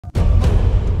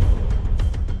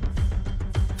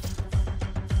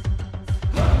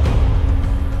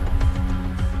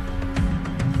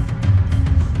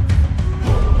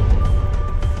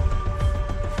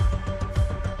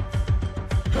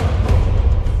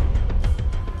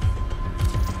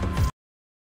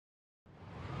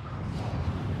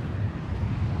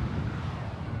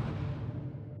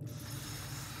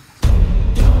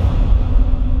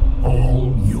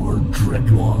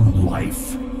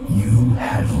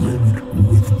lived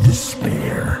with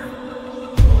despair,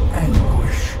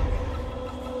 anguish,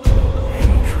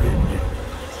 hatred.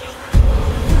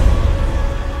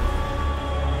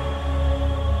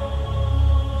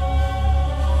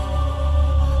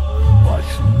 But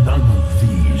none of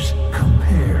these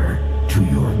compare to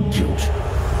your guilt.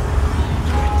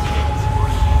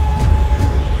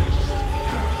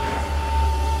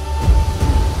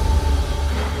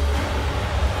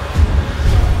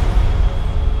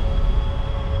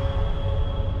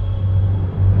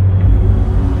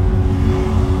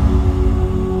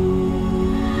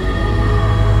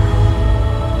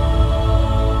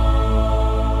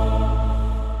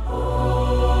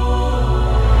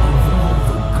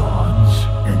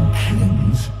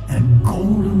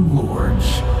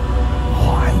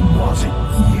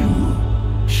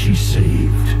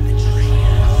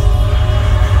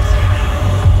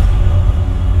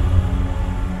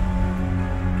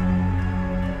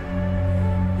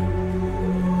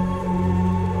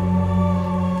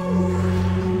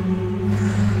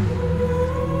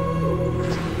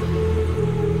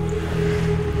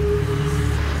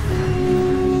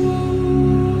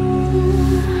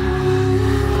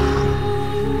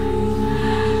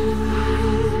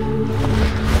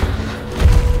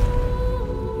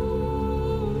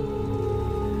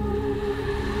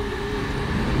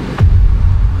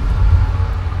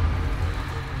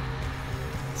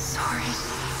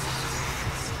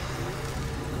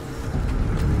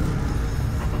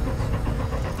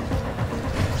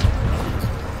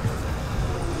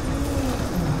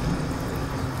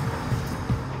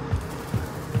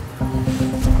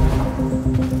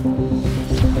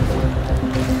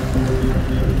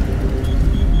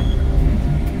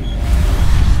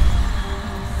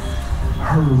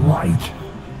 Her light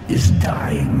is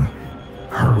dying,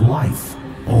 her life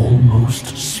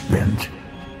almost spent,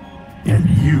 and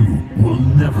you will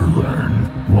never learn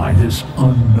why this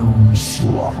unknown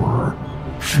slaughterer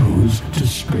chose to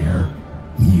spare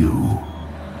you.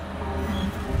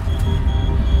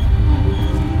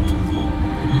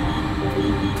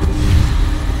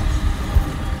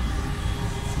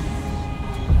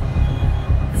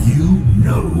 You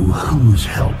know whose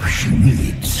help she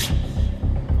needs.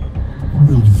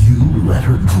 Will you let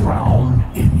her drown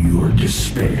in your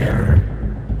despair?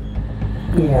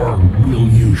 Or will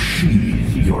you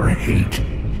sheathe your hate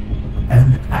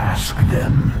and ask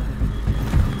them?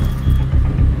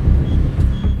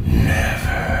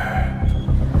 Never.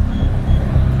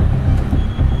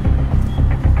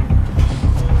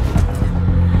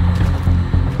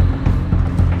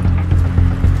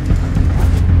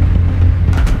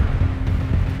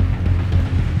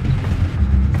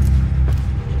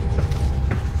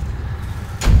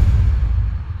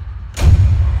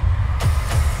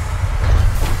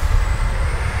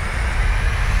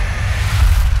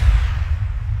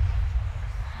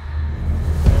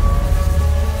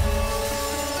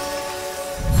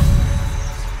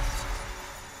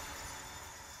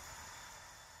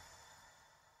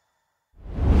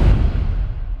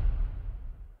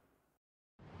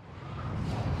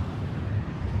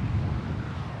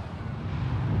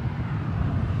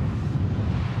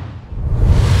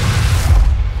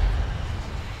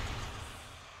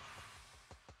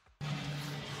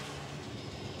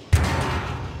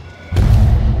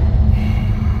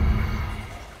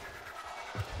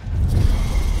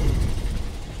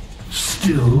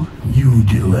 Still, you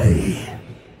delay.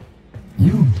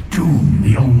 You doom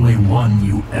the only one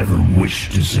you ever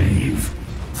wished to save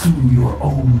through your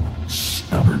own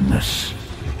stubbornness.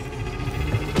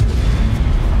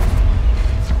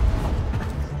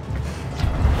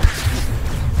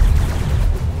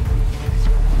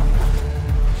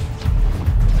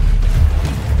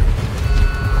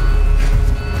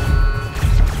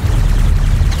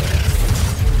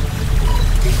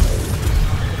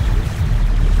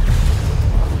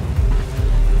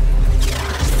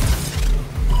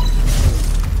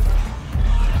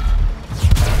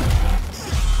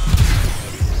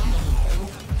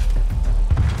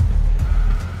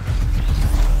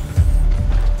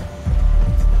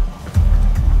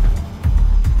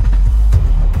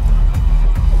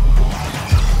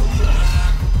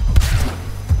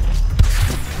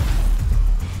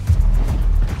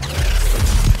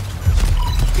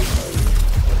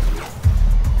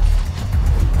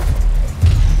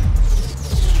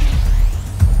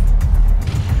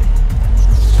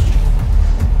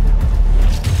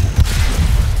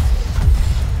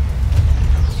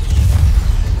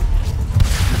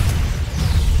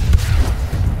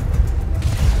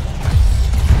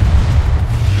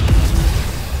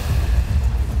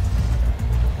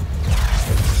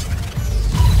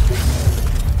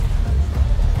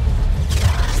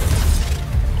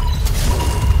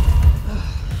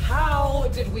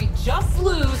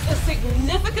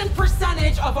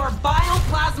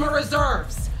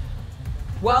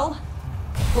 Well,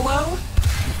 hello?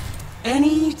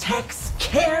 Any techs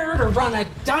care to run a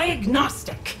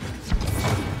diagnostic?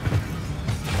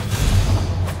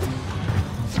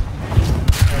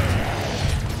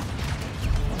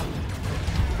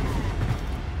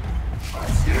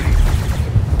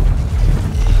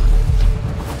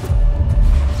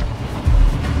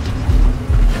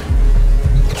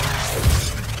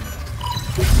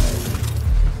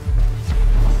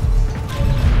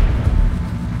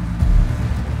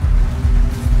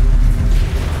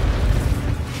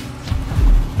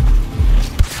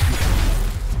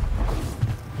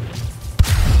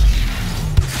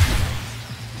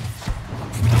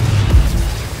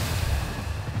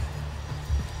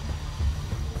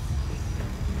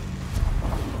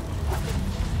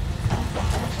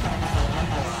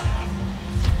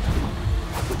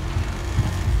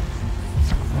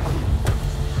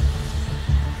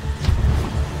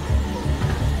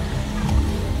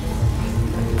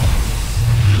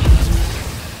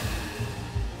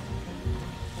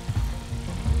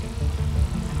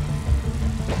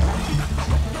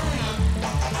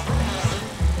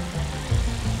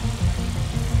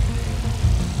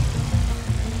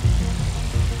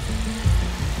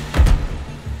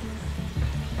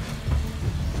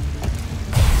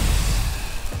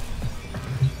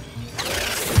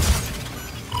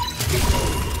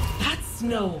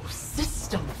 No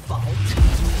system fault.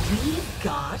 We've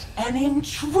got an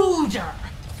intruder.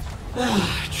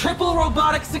 Triple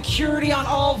robotic security on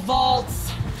all vaults.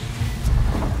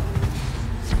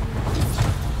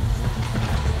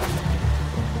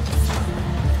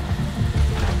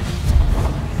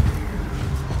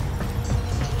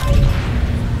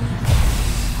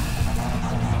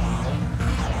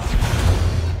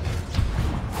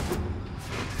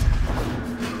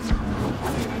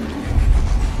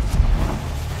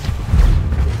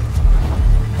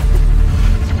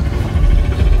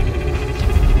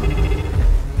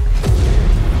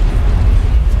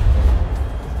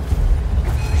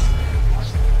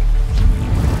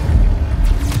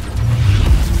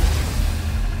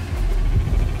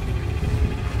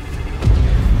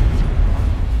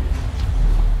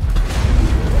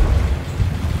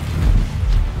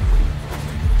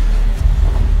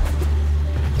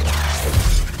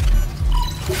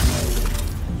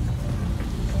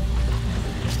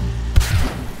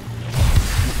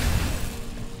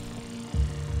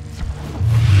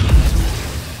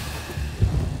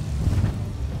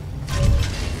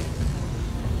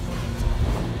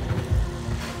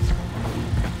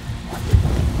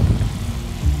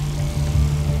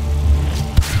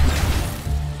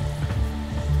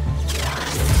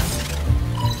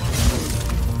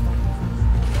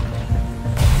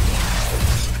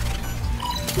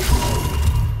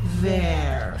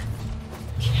 There.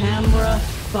 Camera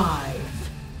 5.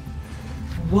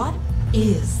 What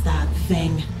is that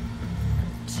thing?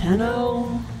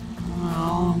 Tenno?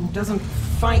 Oh, doesn't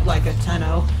fight like a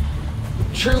Tenno.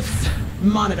 Troops,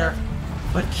 monitor,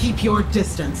 but keep your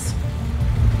distance.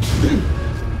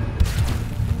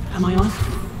 Am I on?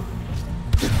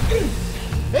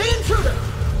 Intruder!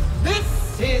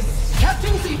 This is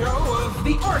Captain Zito of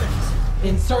the Ardent,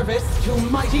 in service to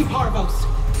mighty Parvos.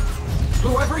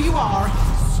 Whoever you are,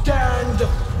 stand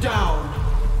down.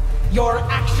 Your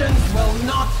actions will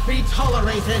not be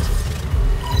tolerated.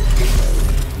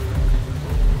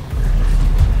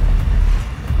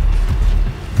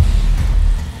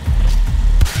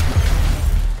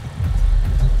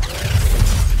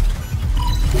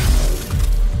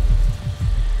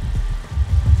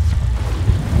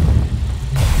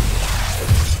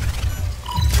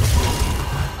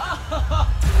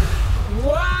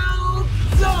 Well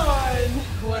done,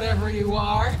 whatever you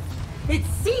are. It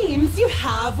seems you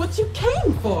have what you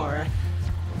came for.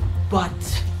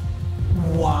 But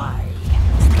why?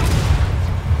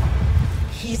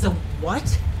 He's a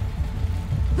what?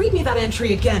 Read me that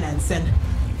entry again, Ensign.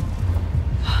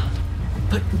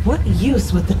 But what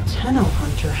use would the Tenno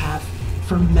Hunter have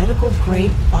for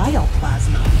medical-grade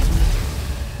bioplasma?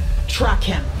 Track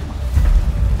him.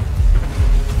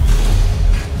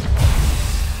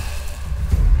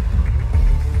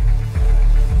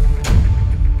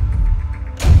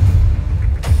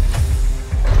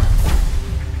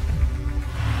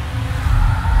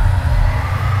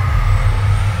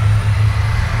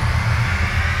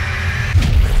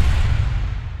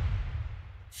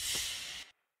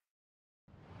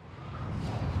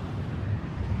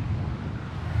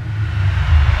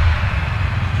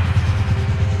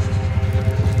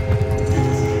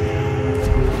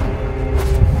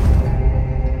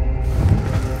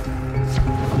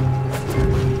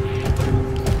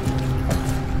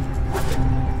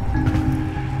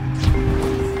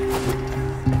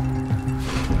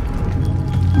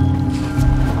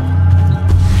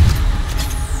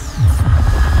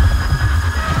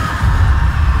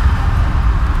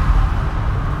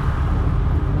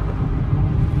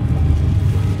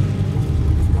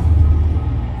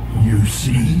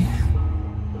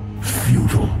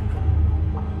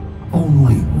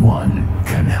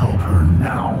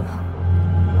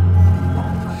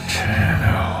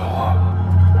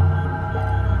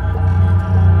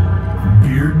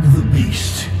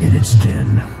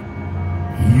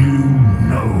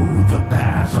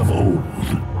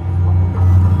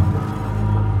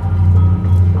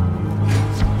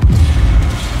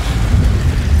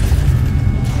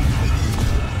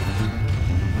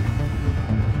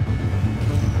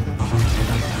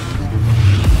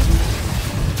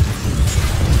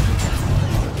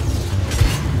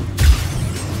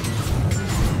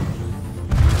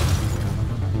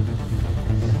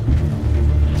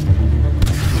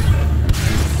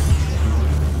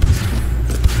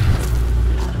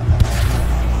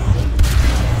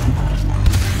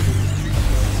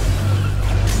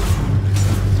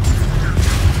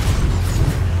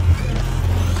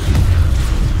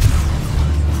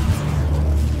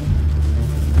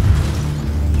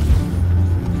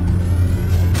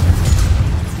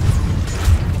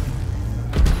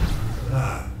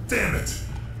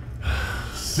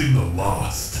 sing the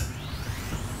lost.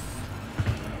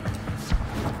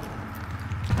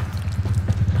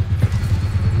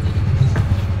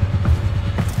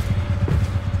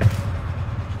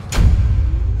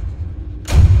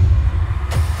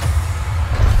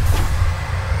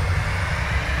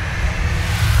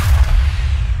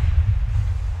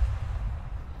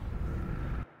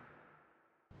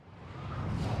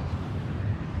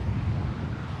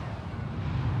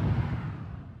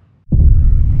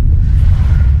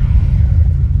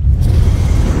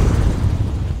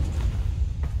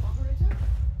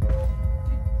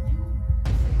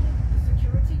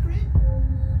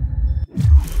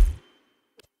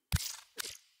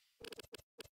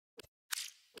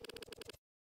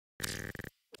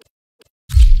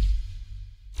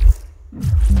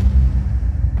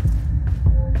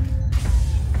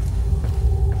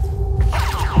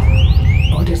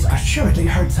 Otis assuredly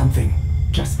heard something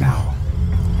just now.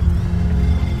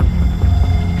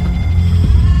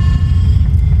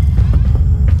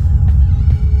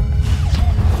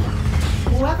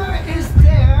 Whoever is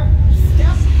there,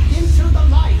 step into the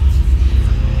light.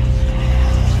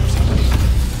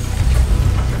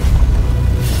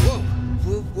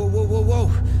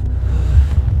 Whoa.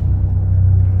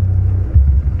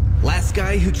 Last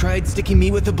guy who tried sticking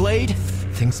me with a blade?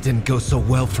 Things didn't go so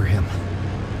well for him.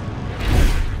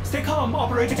 Stay calm,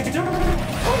 operator.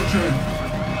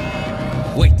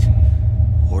 Wait.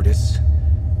 Hortus.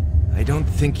 I don't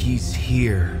think he's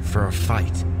here for a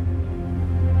fight.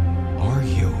 Are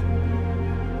you?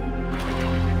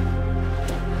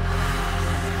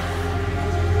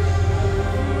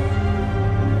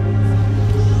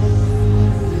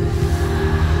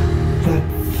 That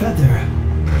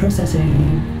feather.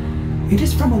 Processing. It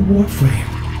is from a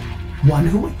Warframe. One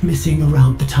who went missing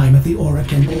around the time of the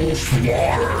Oracle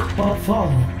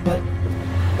fall, but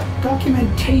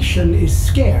documentation is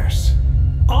scarce.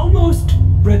 Almost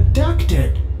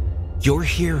redacted. You're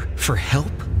here for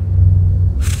help?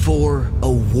 For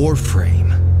a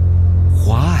Warframe?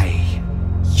 Why?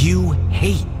 You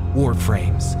hate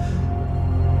Warframes.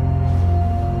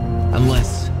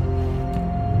 Unless...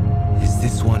 is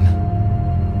this one...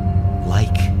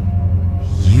 like...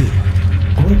 you?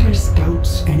 Order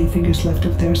scouts anything is left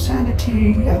of their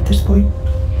sanity at this point.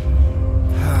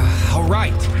 All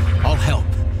right, I'll help.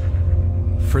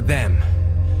 For them.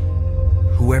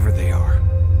 Whoever they are.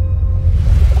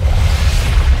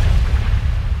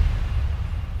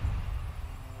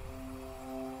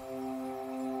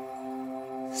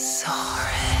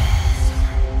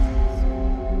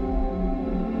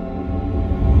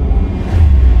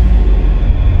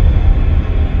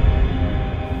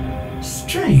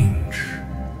 Strange.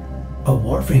 A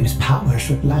Warframe's power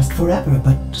should last forever,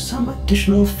 but some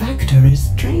additional factor is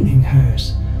draining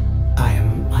hers. I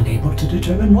am unable to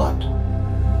determine what.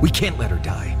 We can't let her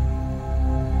die.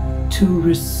 To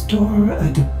restore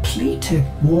a depleted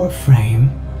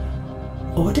Warframe,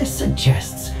 Order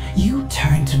suggests you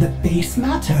turn to the base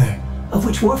matter of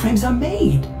which Warframes are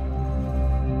made.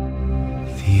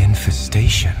 The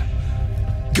infestation.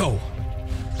 Go!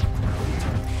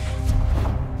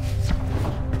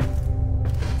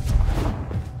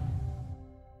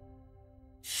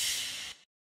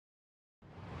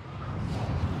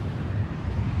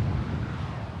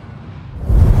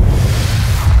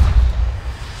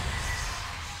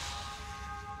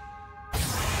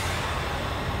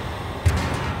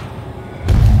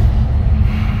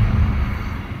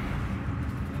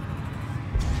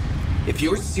 If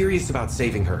you're serious about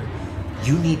saving her,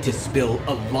 you need to spill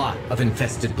a lot of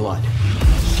infested blood.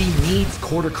 She needs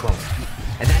quarterchrome,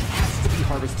 and that has to be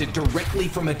harvested directly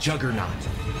from a juggernaut.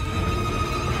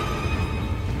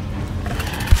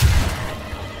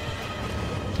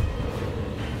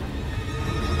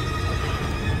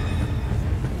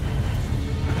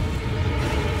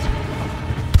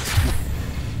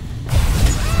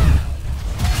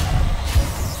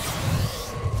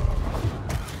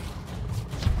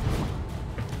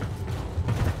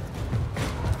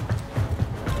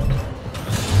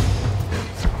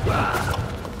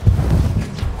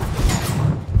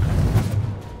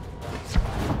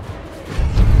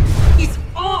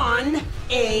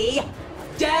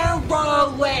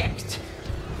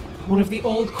 One of the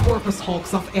old Corpus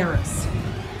Hulks off Eris.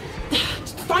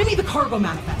 Find me the cargo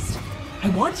manifest. I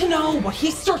want to know what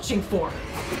he's searching for.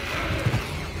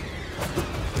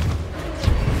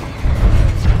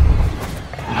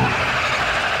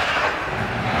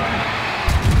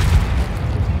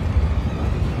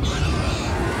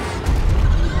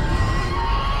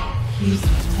 He's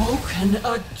woken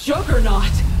a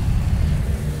juggernaut.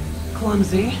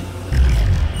 Clumsy.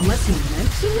 Unless he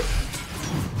meant to?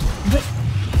 But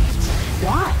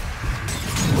why?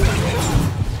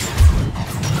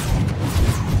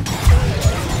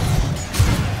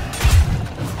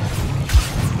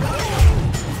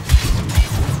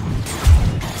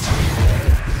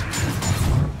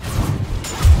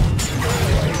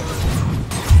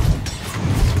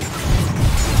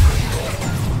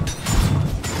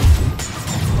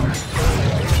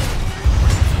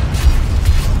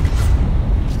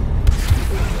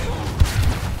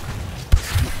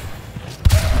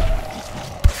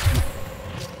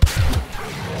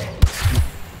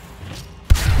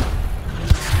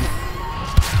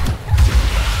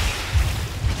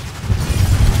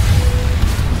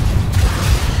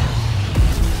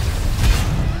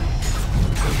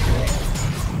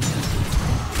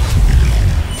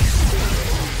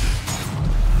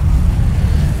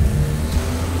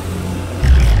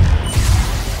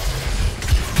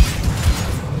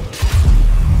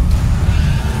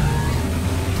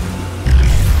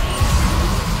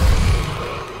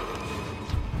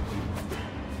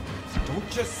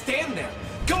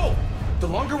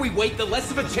 longer we wait, the less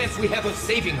of a chance we have of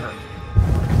saving her.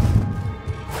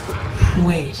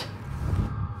 Wait.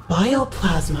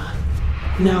 Bioplasma.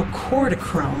 Now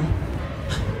cortichrome.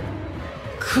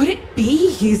 Could it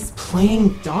be he's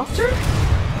playing doctor?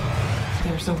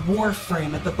 There's a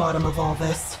Warframe at the bottom of all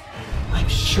this. I'm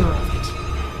sure of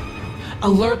it.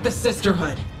 Alert the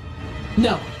Sisterhood.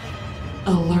 No.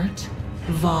 Alert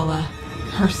Vala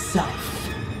herself.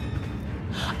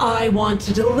 I want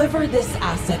to deliver this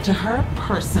asset to her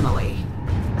personally.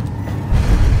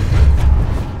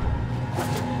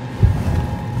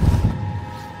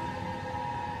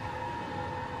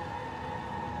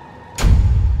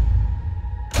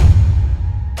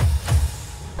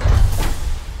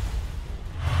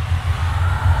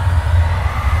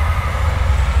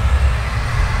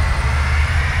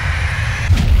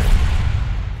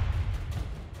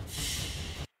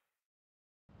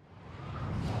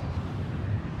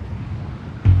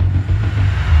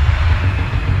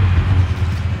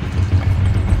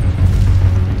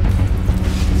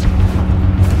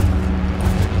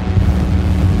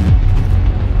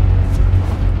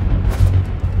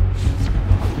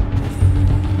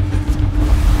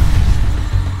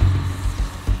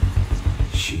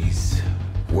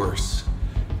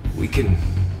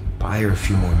 Her a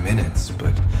few more minutes,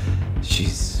 but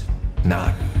she's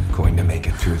not going to make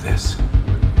it through this.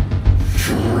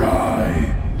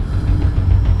 Try.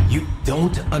 You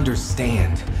don't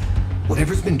understand.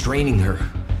 Whatever's been draining her,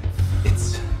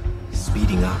 it's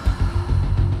speeding up.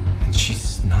 And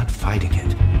she's not fighting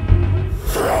it.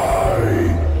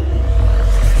 Try.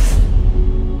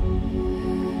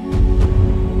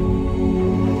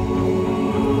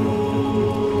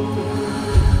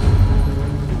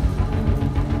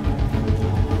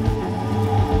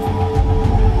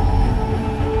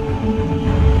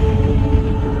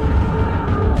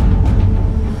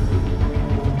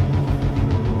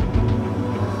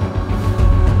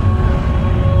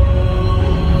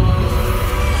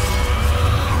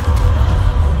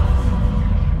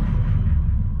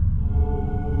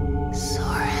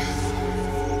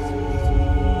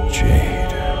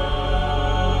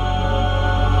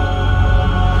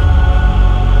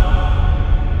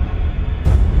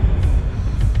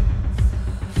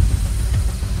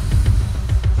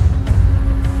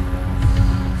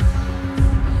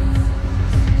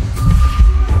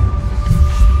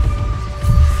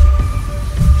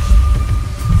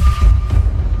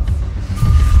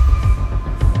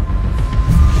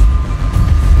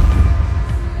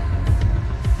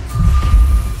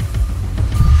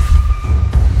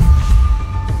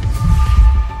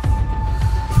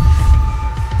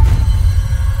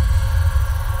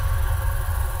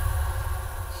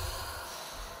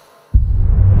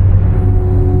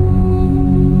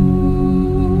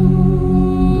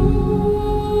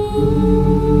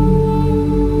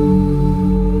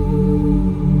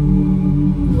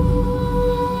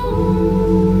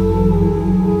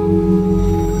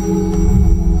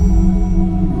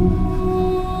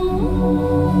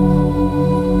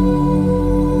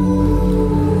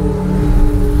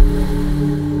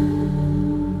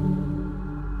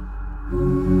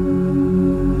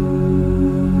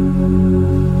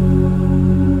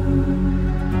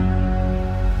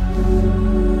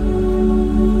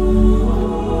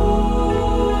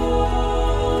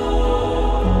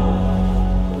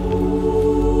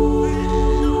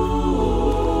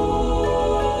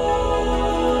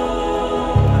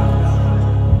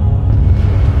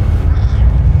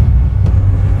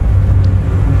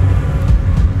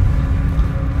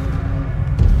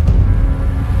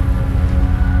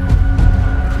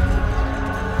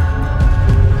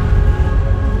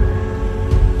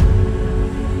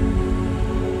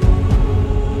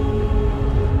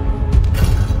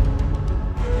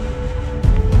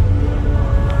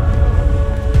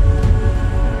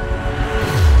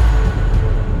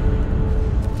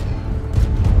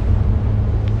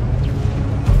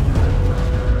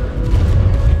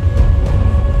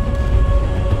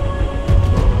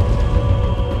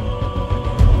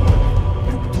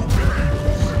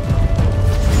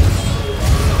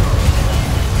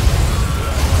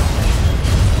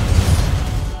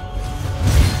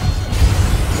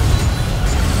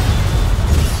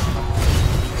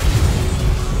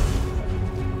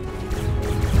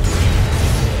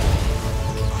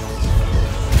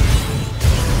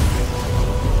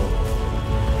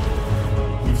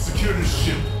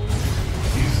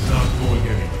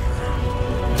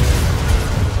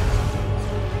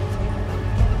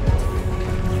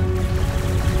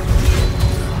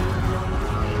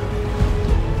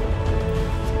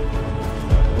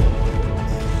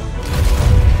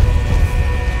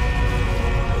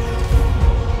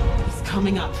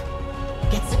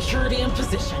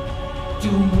 position.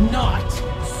 Do not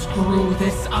screw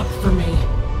this up for me.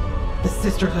 The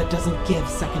Sisterhood doesn't give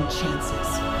second chances.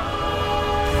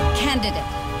 Candidate,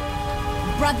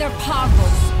 Brother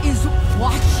Parvos is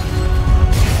watching.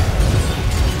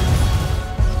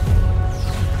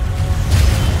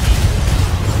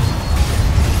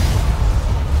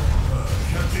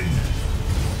 Captain,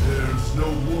 there's no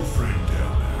Warframe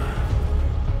down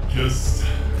there. Just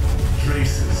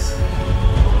traces.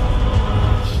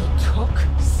 He took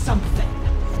something.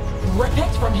 Rip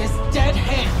it from his dead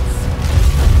hands.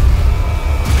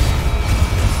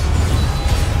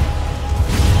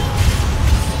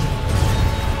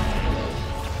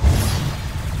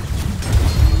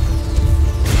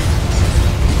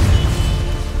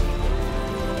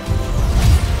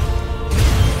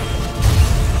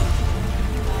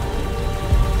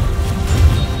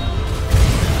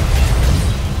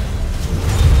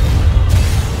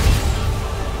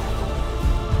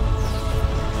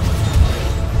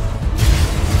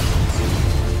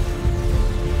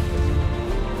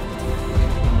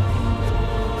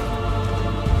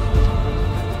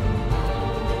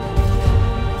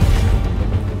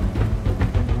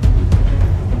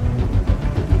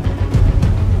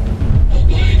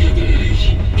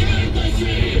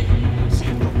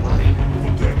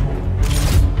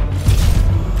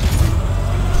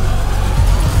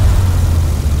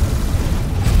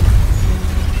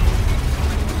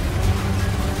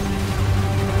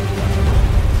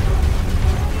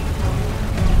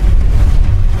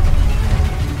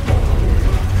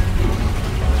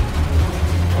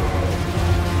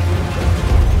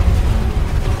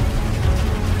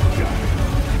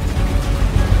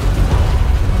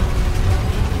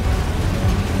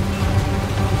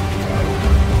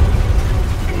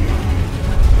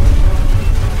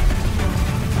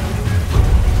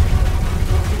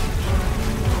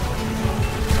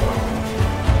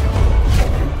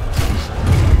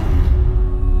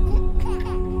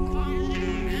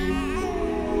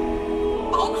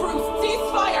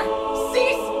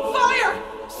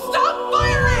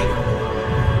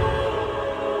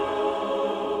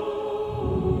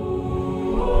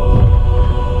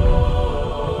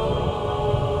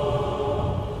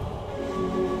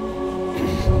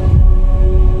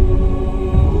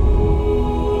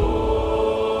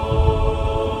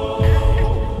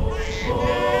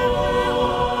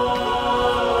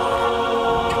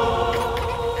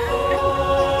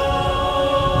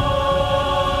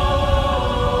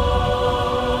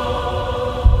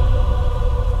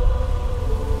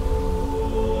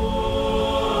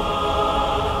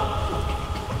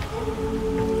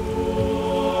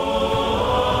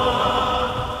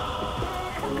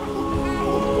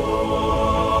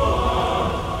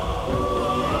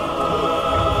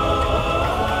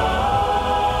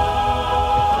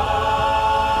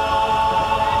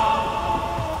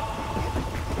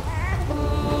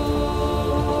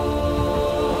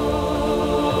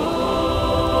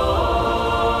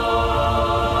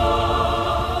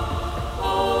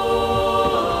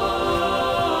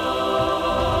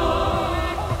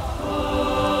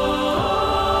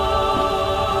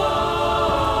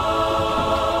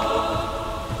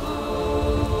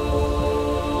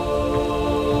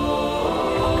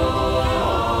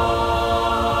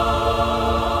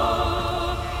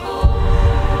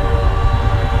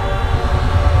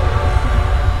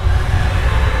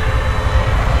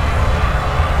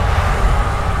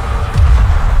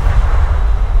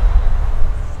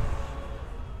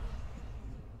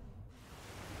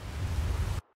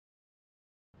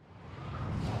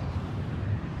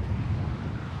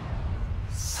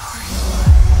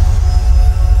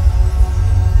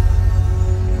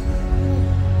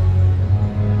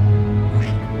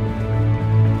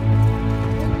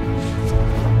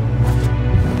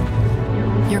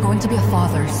 To be a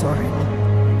father, Soren.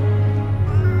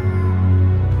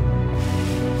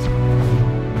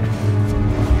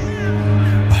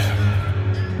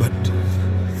 But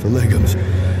the Legums,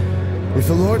 if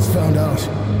the Lord's found out,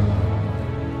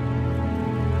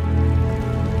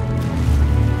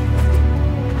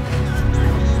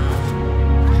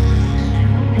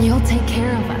 you'll take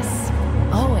care of us,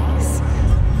 always,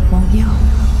 won't you?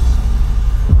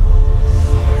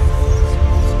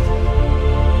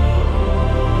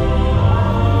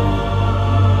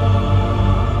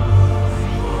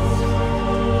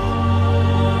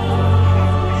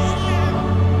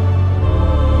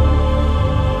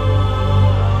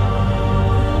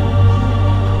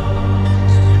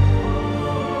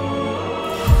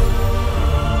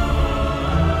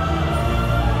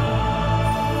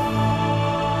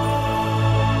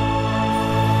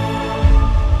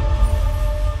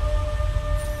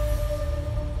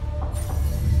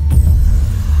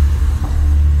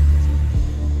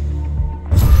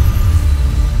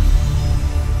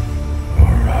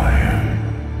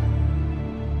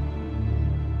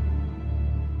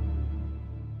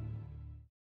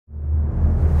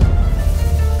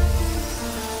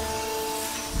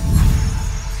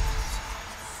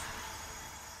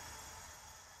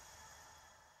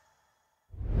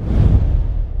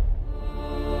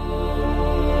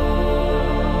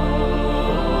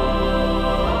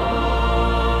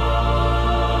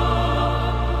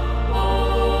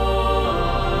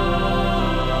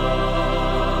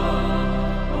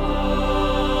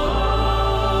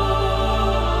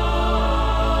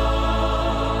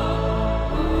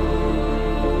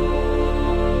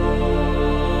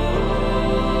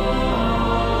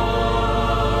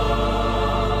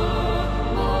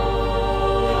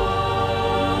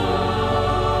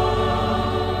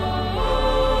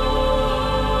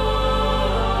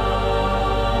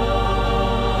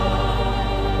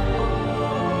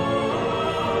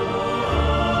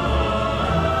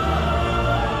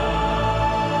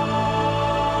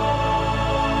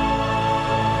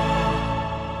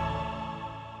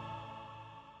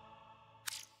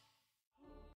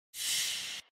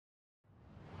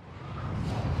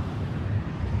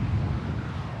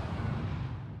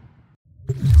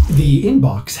 The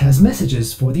inbox has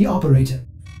messages for the operator.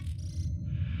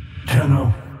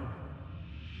 Tenno,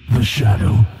 the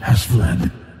shadow has fled.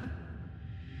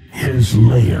 His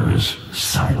lair is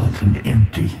silent and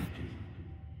empty.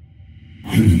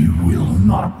 He will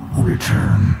not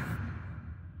return.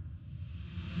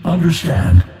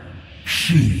 Understand,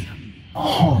 she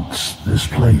haunts this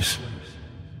place.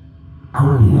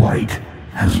 Her light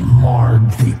has marred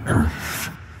the earth.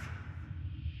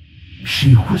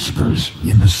 She whispers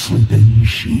in the sleeping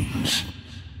machines.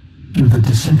 Through the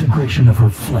disintegration of her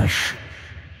flesh,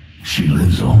 she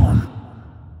lives on.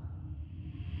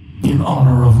 In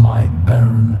honor of my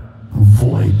barren,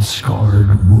 void-scarred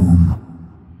womb,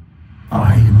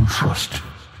 I entrust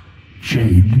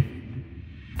Jade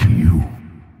to you.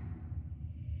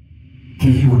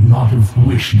 He would not have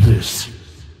wished this,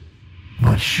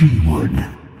 but she would.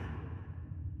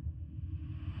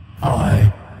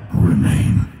 I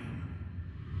remain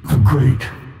the great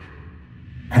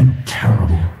and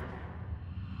terrible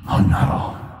Hanao.